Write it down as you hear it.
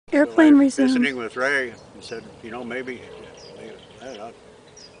Airplane resumed. Visiting with Ray, and said, you know, maybe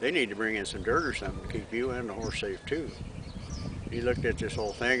they need to bring in some dirt or something to keep you and the horse safe too. He looked at this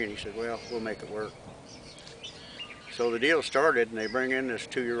whole thing and he said, well, we'll make it work. So the deal started, and they bring in this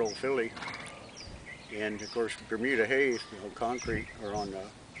 2-year-old filly, and of course Bermuda hay on concrete or on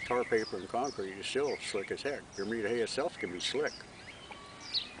tar paper and concrete is still slick as heck. Bermuda hay itself can be slick.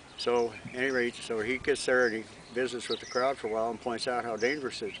 So at any rate, so he gets there and he visits with the crowd for a while and points out how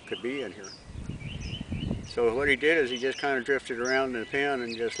dangerous it could be in here. So what he did is he just kind of drifted around in the pen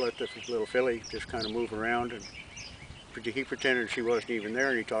and just let the little filly just kind of move around, and he pretended she wasn't even there,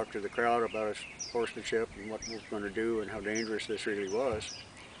 and he talked to the crowd about his horsemanship and what we were going to do and how dangerous this really was.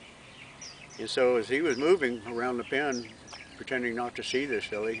 And so as he was moving around the pen, pretending not to see this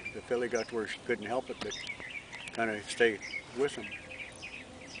filly, the filly got to where she couldn't help it but kind of stay with him.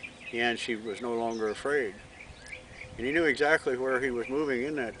 And she was no longer afraid. And he knew exactly where he was moving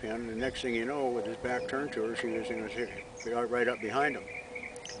in that pen. The next thing you know, with his back turned to her, she was right up behind him.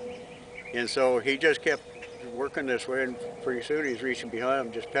 And so he just kept working this way, and pretty soon he's reaching behind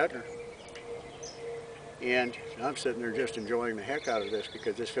him, just petting her. And I'm sitting there just enjoying the heck out of this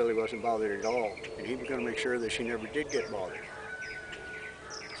because this filly wasn't bothered at all. And he was going to make sure that she never did get bothered.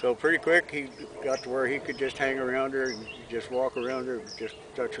 So pretty quick he got to where he could just hang around her and just walk around her, just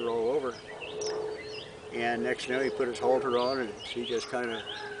touch her all over. And next thing he put his halter on, and she just kind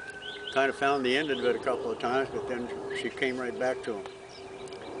of found the end of it a couple of times, but then she came right back to him.